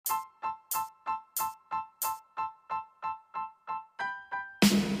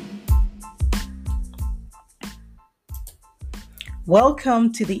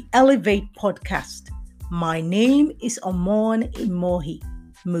Welcome to the Elevate podcast. My name is Omon Imohi,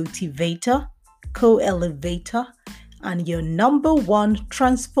 motivator, co-elevator, and your number one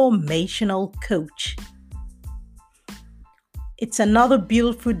transformational coach. It's another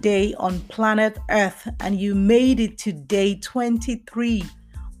beautiful day on planet Earth, and you made it to day 23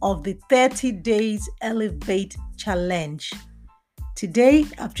 of the 30 Days Elevate Challenge. Today,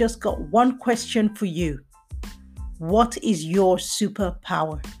 I've just got one question for you. What is your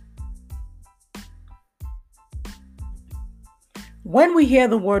superpower? When we hear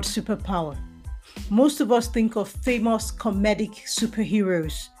the word superpower, most of us think of famous comedic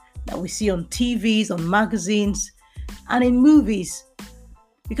superheroes that we see on TVs, on magazines, and in movies.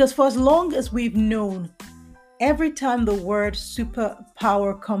 Because for as long as we've known, every time the word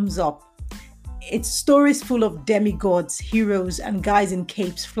superpower comes up, it's stories full of demigods, heroes, and guys in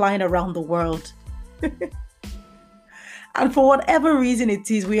capes flying around the world. And for whatever reason it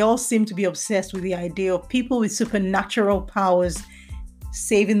is, we all seem to be obsessed with the idea of people with supernatural powers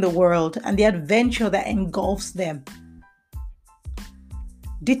saving the world and the adventure that engulfs them.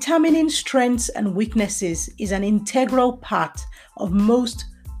 Determining strengths and weaknesses is an integral part of most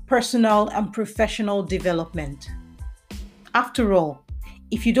personal and professional development. After all,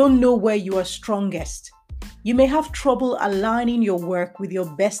 if you don't know where you are strongest, you may have trouble aligning your work with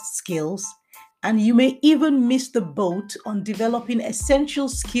your best skills, and you may even miss the boat on developing essential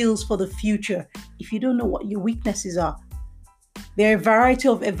skills for the future if you don't know what your weaknesses are. There are a variety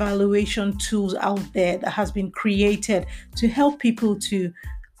of evaluation tools out there that has been created to help people to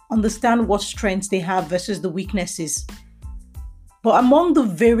understand what strengths they have versus the weaknesses. But among the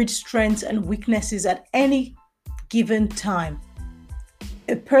varied strengths and weaknesses at any given time,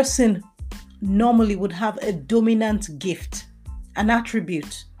 a person normally would have a dominant gift, an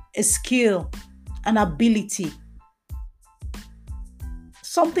attribute, a skill, an ability,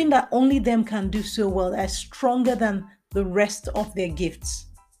 something that only them can do so well, that is stronger than the rest of their gifts.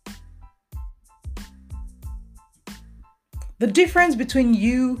 The difference between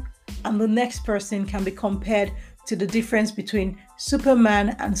you and the next person can be compared to the difference between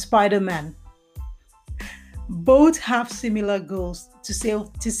Superman and Spider-Man. Both have similar goals to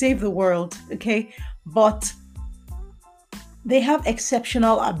save the world, okay? But they have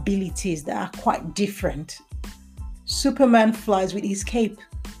exceptional abilities that are quite different. Superman flies with his cape.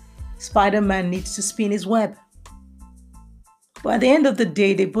 Spider-Man needs to spin his web. But at the end of the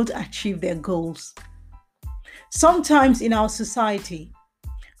day, they both achieve their goals. Sometimes in our society,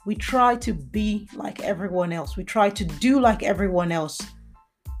 we try to be like everyone else. We try to do like everyone else.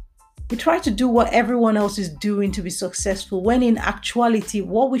 We try to do what everyone else is doing to be successful, when in actuality,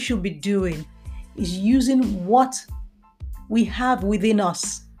 what we should be doing is using what we have within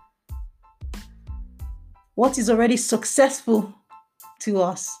us, what is already successful to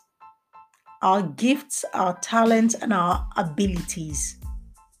us, our gifts, our talents, and our abilities.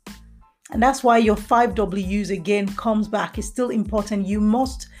 And that's why your 5 W's again comes back. It's still important. You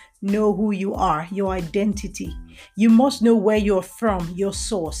must know who you are, your identity. You must know where you're from, your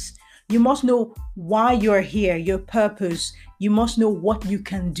source. You must know why you're here, your purpose. You must know what you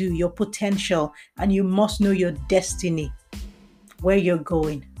can do, your potential, and you must know your destiny, where you're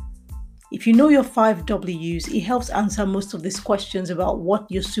going. If you know your 5 W's, it helps answer most of these questions about what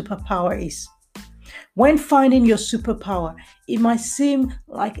your superpower is. When finding your superpower, it might seem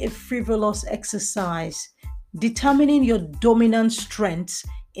like a frivolous exercise. Determining your dominant strengths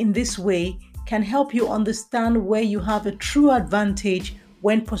in this way can help you understand where you have a true advantage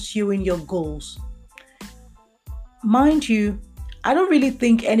when pursuing your goals. Mind you, I don't really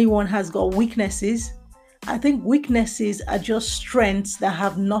think anyone has got weaknesses. I think weaknesses are just strengths that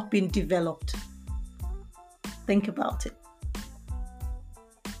have not been developed. Think about it.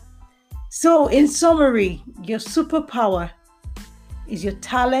 So, in summary, your superpower is your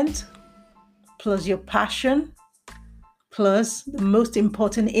talent plus your passion plus the most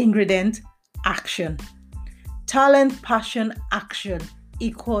important ingredient, action. Talent, passion, action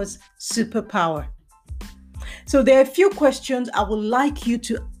equals superpower. So there are a few questions I would like you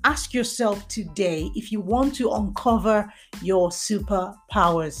to ask yourself today if you want to uncover your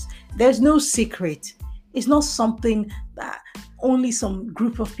superpowers. There's no secret. It's not something that only some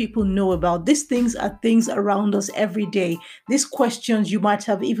group of people know about. These things are things around us every day. These questions, you might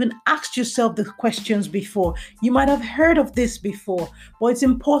have even asked yourself the questions before. You might have heard of this before, but it's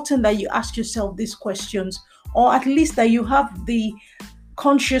important that you ask yourself these questions, or at least that you have the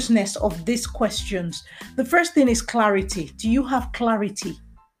consciousness of these questions. The first thing is clarity. Do you have clarity?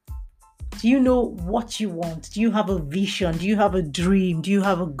 Do you know what you want? Do you have a vision? Do you have a dream? Do you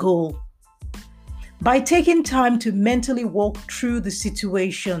have a goal? By taking time to mentally walk through the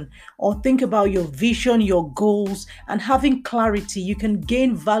situation or think about your vision, your goals, and having clarity, you can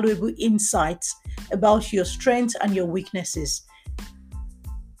gain valuable insights about your strengths and your weaknesses.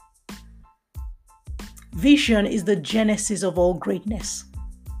 Vision is the genesis of all greatness.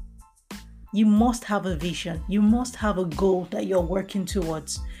 You must have a vision. You must have a goal that you're working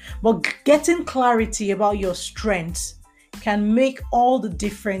towards. But getting clarity about your strengths can make all the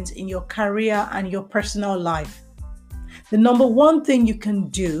difference in your career and your personal life. The number one thing you can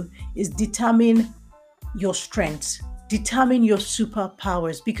do is determine your strengths, determine your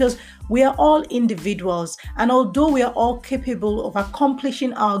superpowers, because we are all individuals, and although we are all capable of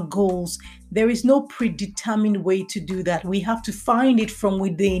accomplishing our goals, there is no predetermined way to do that. We have to find it from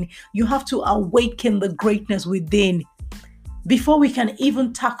within. You have to awaken the greatness within before we can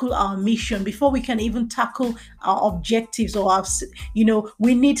even tackle our mission, before we can even tackle our objectives or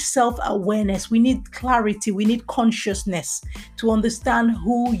we need self-awareness, we need clarity, we need consciousness to understand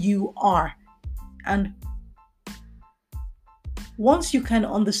who you are. And once you can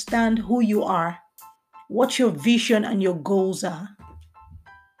understand who you are, what your vision and your goals are,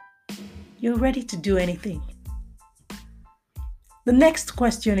 you're ready to do anything. The next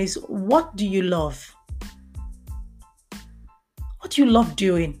question is, what do you love? What do you love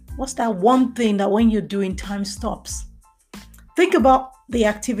doing? What's that one thing that when you're doing, time stops? Think about the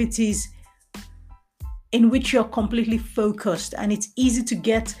activities in which you're completely focused and it's easy to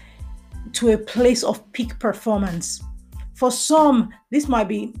get to a place of peak performance. For some, this might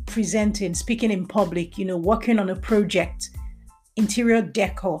be presenting, speaking in public, working on a project, interior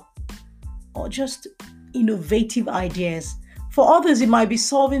decor, or just innovative ideas. For others, it might be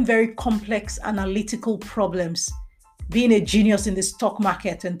solving very complex analytical problems, being a genius in the stock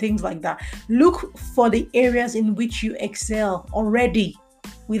market and things like that. Look for the areas in which you excel already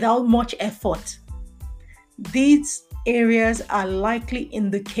without much effort. These areas are likely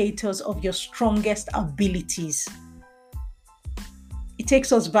indicators of your strongest abilities. It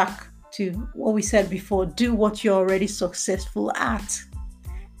takes us back to what we said before: do what you're already successful at.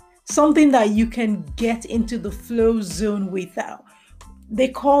 Something that you can get into the flow zone without. They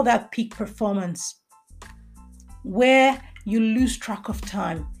call that peak performance, where you lose track of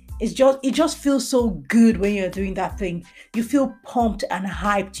time. It just feels so good when you're doing that thing. You feel pumped and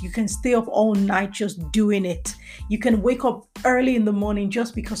hyped. You can stay up all night just doing it. You can wake up early in the morning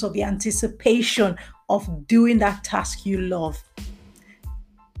just because of the anticipation of doing that task you love.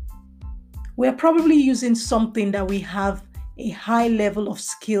 We're probably using something that we have a high level of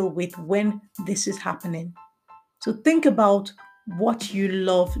skill with when this is happening. So think about what you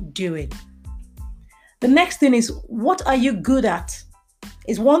love doing. The next thing is, what are you good at?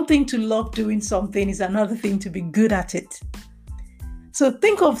 It's one thing to love doing something, it's another thing to be good at it. So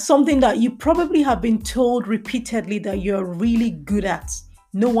think of something that you probably have been told repeatedly that you're really good at.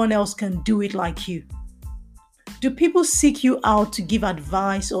 No one else can do it like you. Do people seek you out to give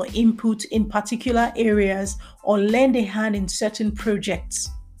advice or input in particular areas or lend a hand in certain projects?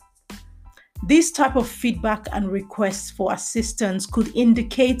 This type of feedback and requests for assistance could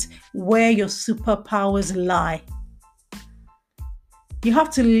indicate where your superpowers lie. You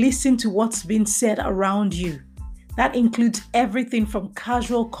have to listen to what's being said around you. That includes everything from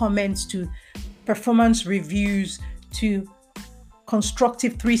casual comments to performance reviews to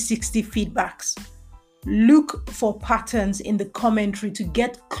constructive 360 feedbacks. Look for patterns in the commentary to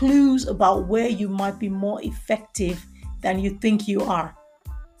get clues about where you might be more effective than you think you are.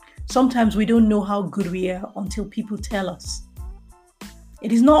 Sometimes we don't know how good we are until people tell us.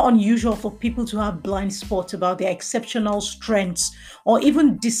 It is not unusual for people to have blind spots about their exceptional strengths or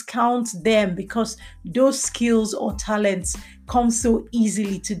even discount them because those skills or talents come so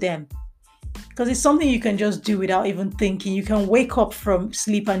easily to them. Because it's something you can just do without even thinking. You can wake up from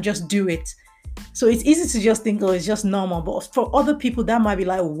sleep and just do it. So it's easy to just think, oh, it's just normal. But for other people, that might be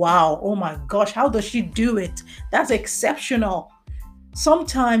like, wow, oh my gosh, how does she do it? That's exceptional.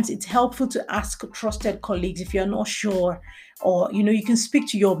 Sometimes it's helpful to ask trusted colleagues if you're not sure, or you can speak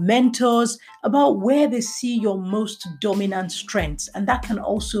to your mentors about where they see your most dominant strengths, and that can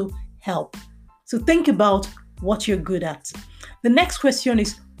also help. So think about what you're good at. The next question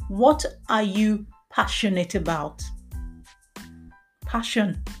is, what are you passionate about?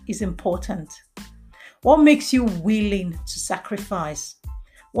 Passion is important. What makes you willing to sacrifice?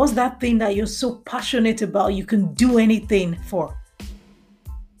 What's that thing that you're so passionate about you can do anything for?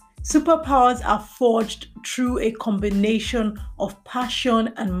 Superpowers are forged through a combination of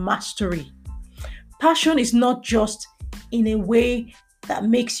passion and mastery. Passion is not just in a way that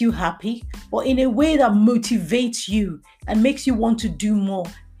makes you happy, but in a way that motivates you and makes you want to do more.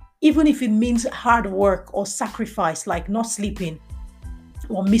 even if it means hard work or sacrifice, like not sleeping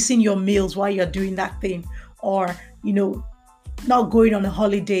or missing your meals while you're doing that thing, or, not going on a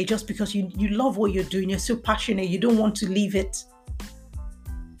holiday just because you love what you're doing. You're so passionate, you don't want to leave it.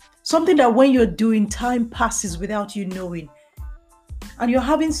 Something that when you're doing, time passes without you knowing. And you're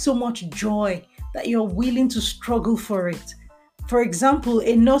having so much joy that you're willing to struggle for it. For example,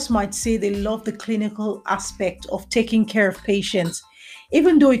 a nurse might say they love the clinical aspect of taking care of patients,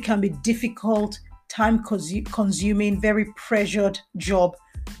 even though it can be difficult, time-consuming, very pressured job.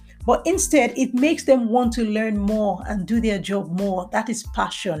 But instead, it makes them want to learn more and do their job more. That is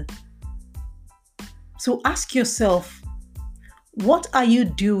passion. So ask yourself, what are you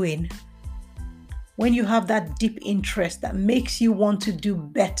doing when you have that deep interest that makes you want to do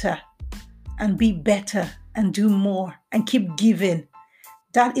better and be better and do more and keep giving?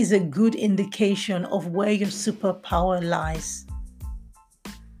 That is a good indication of where your superpower lies.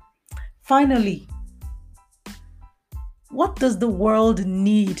 Finally, what does the world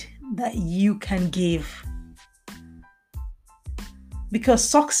need that you can give? Because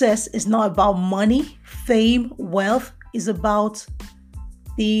success is not about money, fame, wealth. It's about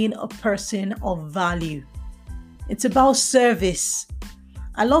being a person of value. It's about service.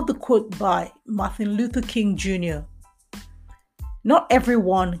 I love the quote by Martin Luther King Jr. Not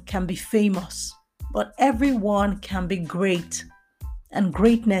everyone can be famous, but everyone can be great. And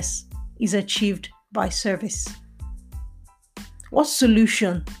greatness is achieved by service. What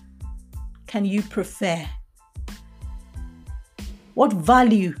solution can you prefer? What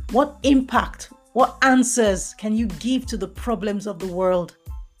value, what impact, what answers can you give to the problems of the world?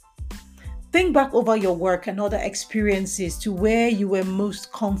 Think back over your work and other experiences to where you were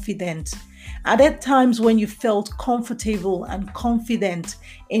most confident. Are there times when you felt comfortable and confident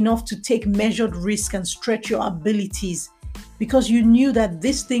enough to take measured risk and stretch your abilities because you knew that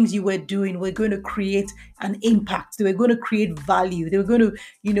these things you were doing were going to create an impact? They were going to create value. They were going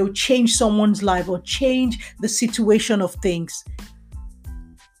to, change someone's life or change the situation of things.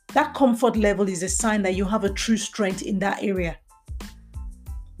 That comfort level is a sign that you have a true strength in that area.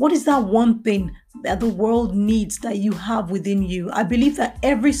 What is that one thing that the world needs that you have within you? I believe that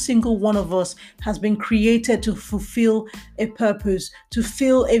every single one of us has been created to fulfill a purpose, to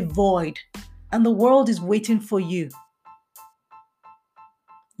fill a void, and the world is waiting for you.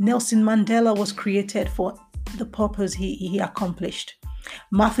 Nelson Mandela was created for the purpose he accomplished.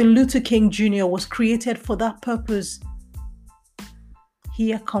 Martin Luther King Jr. was created for that purpose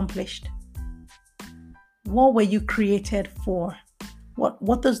he accomplished. What were you created for?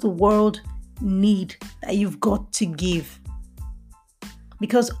 What does the world need that you've got to give?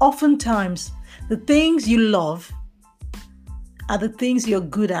 Because oftentimes, the things you love are the things you're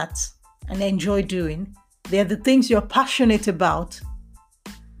good at and enjoy doing. They're the things you're passionate about.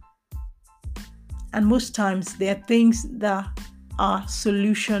 And most times, they're things that are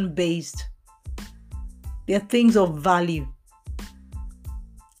solution-based. They're things of value.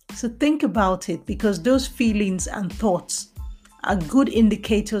 So think about it, because those feelings and thoughts are good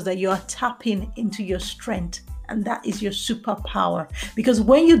indicators that you are tapping into your strength, and that is your superpower. Because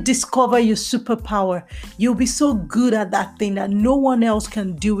when you discover your superpower, you'll be so good at that thing that no one else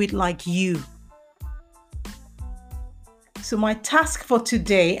can do it like you. So my task for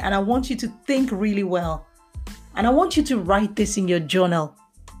today, and I want you to think really well, and I want you to write this in your journal.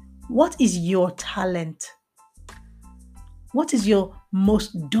 What is your talent? What is your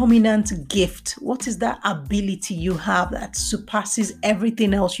most dominant gift? What is that ability you have that surpasses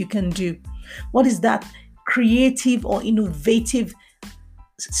everything else you can do? What is that creative or innovative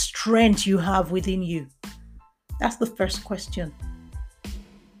strength you have within you? That's the first question.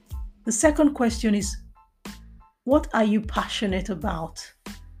 The second question is, what are you passionate about?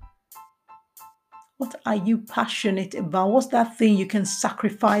 What are you passionate about? What's that thing you can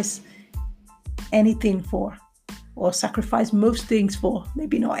sacrifice anything for? Or sacrifice most things for?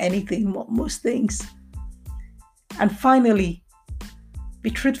 Maybe not anything, but most things. And finally, be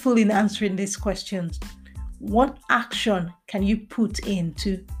truthful in answering these questions. What action can you put in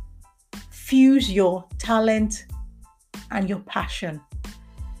to fuse your talent and your passion?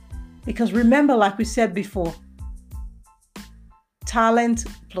 Because remember, like we said before, talent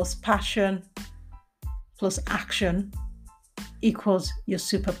plus passion plus action equals your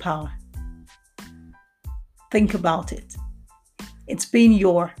superpower. Think about it. It's been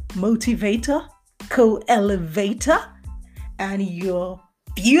your motivator, co-elevator, and your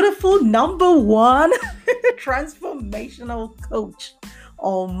beautiful number one transformational coach,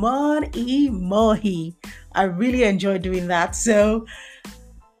 Oman E. Mohi. I really enjoy doing that. So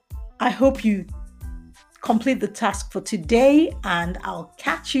I hope you complete the task for today, and I'll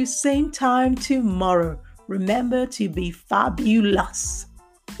catch you same time tomorrow. Remember to be fabulous.